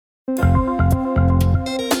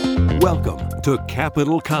Welcome to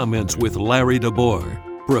Capital Comments with Larry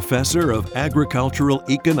DeBoer, Professor of Agricultural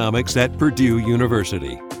Economics at Purdue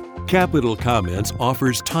University. Capital Comments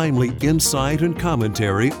offers timely insight and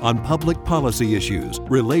commentary on public policy issues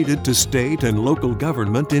related to state and local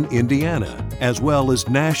government in Indiana, as well as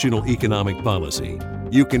national economic policy.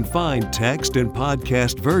 You can find text and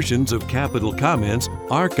podcast versions of Capital Comments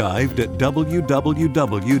archived at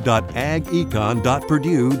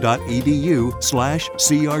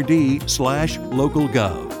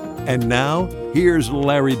www.agecon.purdue.edu/crd/localgov. And now, here's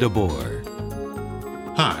Larry DeBoer.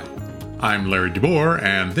 Hi, I'm Larry DeBoer,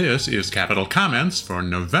 and this is Capital Comments for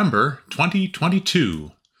November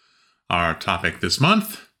 2022. Our topic this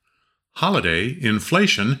month, Holiday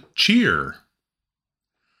Inflation Cheer.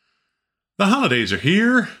 The holidays are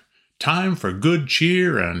here. Time for good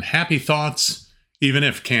cheer and happy thoughts, even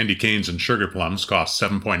if candy canes and sugar plums cost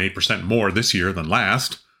 7.8% more this year than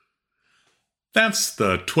last. That's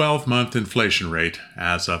the 12-month inflation rate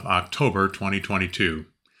as of October 2022.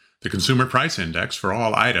 The Consumer Price Index for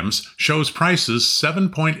all items shows prices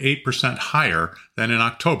 7.8% higher than in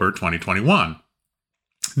October 2021.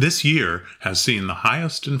 This year has seen the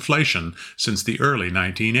highest inflation since the early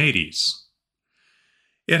 1980s.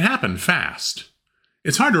 It happened fast.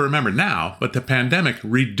 It's hard to remember now, but the pandemic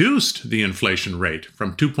reduced the inflation rate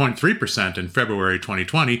from 2.3% in February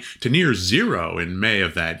 2020 to near zero in May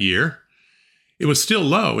of that year. It was still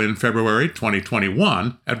low in February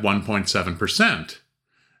 2021 at 1.7%.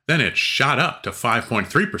 Then it shot up to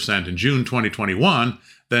 5.3% in June 2021,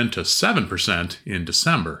 then to 7% in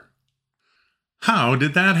December. How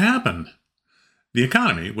did that happen? The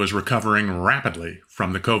economy was recovering rapidly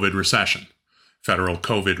from the COVID recession. Federal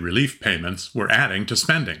COVID relief payments were adding to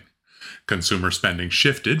spending. Consumer spending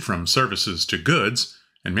shifted from services to goods,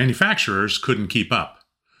 and manufacturers couldn't keep up.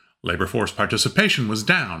 Labor force participation was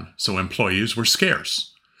down, so employees were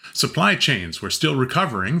scarce. Supply chains were still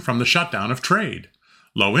recovering from the shutdown of trade.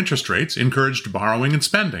 Low interest rates encouraged borrowing and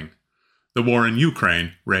spending. The war in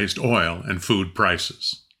Ukraine raised oil and food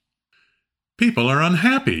prices. People are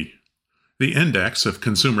unhappy. The index of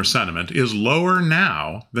consumer sentiment is lower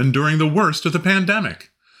now than during the worst of the pandemic.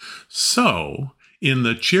 So, in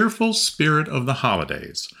the cheerful spirit of the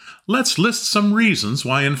holidays, let's list some reasons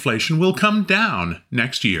why inflation will come down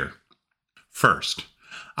next year. First,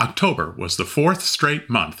 October was the fourth straight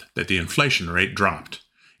month that the inflation rate dropped.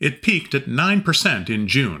 It peaked at 9% in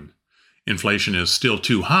June. Inflation is still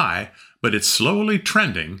too high, but it's slowly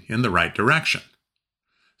trending in the right direction.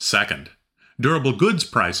 Second, durable goods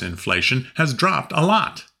price inflation has dropped a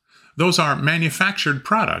lot. Those are manufactured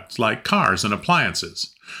products like cars and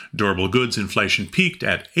appliances. Durable goods inflation peaked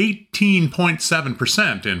at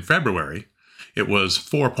 18.7% in February. It was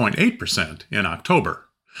 4.8% in October.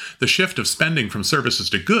 The shift of spending from services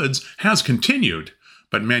to goods has continued,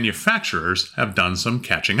 but manufacturers have done some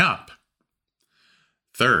catching up.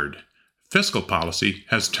 Third, fiscal policy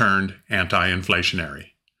has turned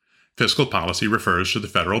anti-inflationary. Fiscal policy refers to the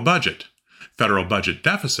federal budget. Federal budget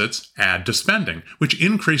deficits add to spending, which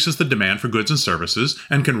increases the demand for goods and services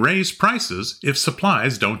and can raise prices if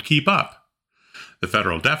supplies don't keep up. The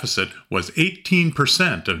federal deficit was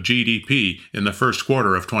 18% of GDP in the first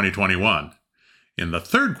quarter of 2021. In the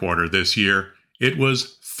third quarter this year, it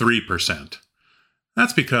was 3%.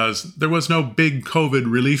 That's because there was no big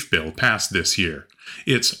COVID relief bill passed this year.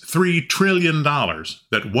 It's $3 trillion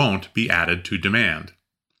that won't be added to demand.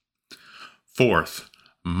 Fourth,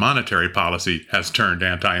 monetary policy has turned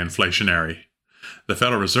anti-inflationary. The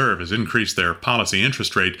Federal Reserve has increased their policy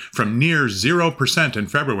interest rate from near 0% in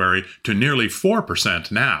February to nearly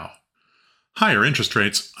 4% now. Higher interest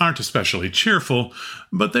rates aren't especially cheerful,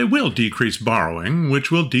 but they will decrease borrowing,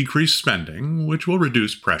 which will decrease spending, which will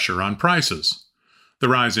reduce pressure on prices. The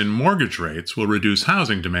rise in mortgage rates will reduce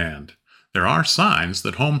housing demand. There are signs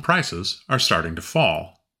that home prices are starting to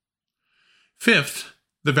fall. Fifth,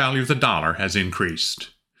 the value of the dollar has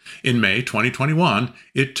increased. In May 2021,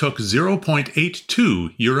 it took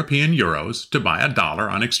 0.82 European euros to buy a dollar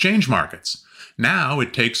on exchange markets. Now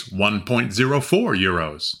it takes 1.04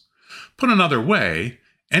 euros. Put another way,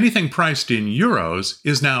 anything priced in euros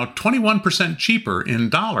is now 21% cheaper in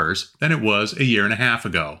dollars than it was a year and a half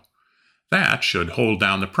ago. That should hold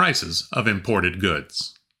down the prices of imported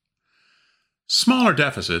goods. Smaller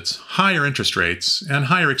deficits, higher interest rates, and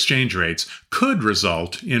higher exchange rates could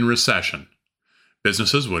result in recession.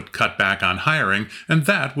 Businesses would cut back on hiring, and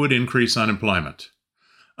that would increase unemployment.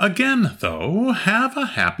 Again, though, have a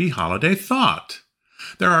happy holiday thought.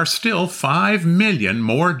 There are still 5 million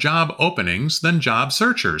more job openings than job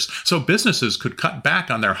searchers, so businesses could cut back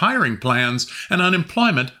on their hiring plans and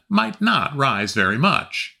unemployment might not rise very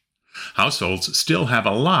much. Households still have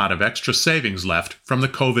a lot of extra savings left from the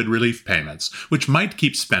COVID relief payments, which might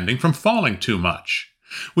keep spending from falling too much.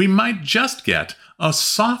 We might just get a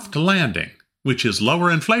soft landing, which is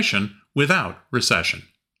lower inflation without recession.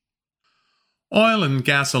 Oil and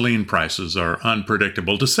gasoline prices are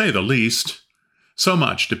unpredictable, to say the least. So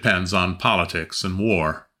much depends on politics and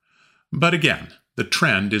war. But again, the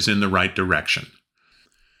trend is in the right direction.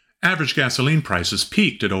 Average gasoline prices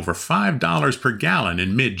peaked at over $5 per gallon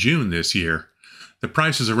in mid-June this year. The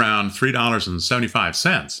price is around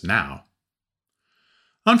 $3.75 now.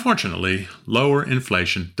 Unfortunately, lower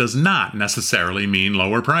inflation does not necessarily mean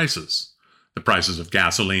lower prices. The prices of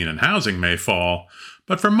gasoline and housing may fall,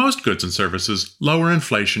 but for most goods and services, lower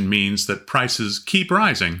inflation means that prices keep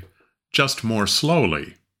rising, just more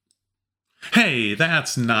slowly. Hey,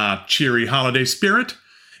 that's not cheery holiday spirit.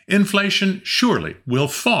 Inflation surely will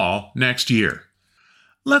fall next year.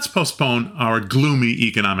 Let's postpone our gloomy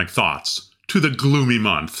economic thoughts to the gloomy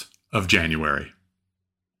month of January.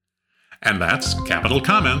 And that's Capital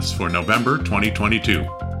Comments for November 2022.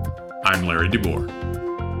 I'm Larry DeBoer.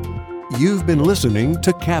 You've been listening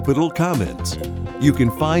to Capital Comments. You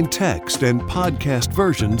can find text and podcast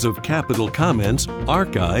versions of Capital Comments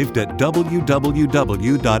archived at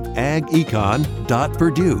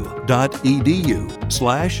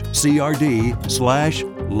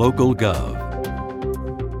www.agecon.purdue.edu/crd/localgov.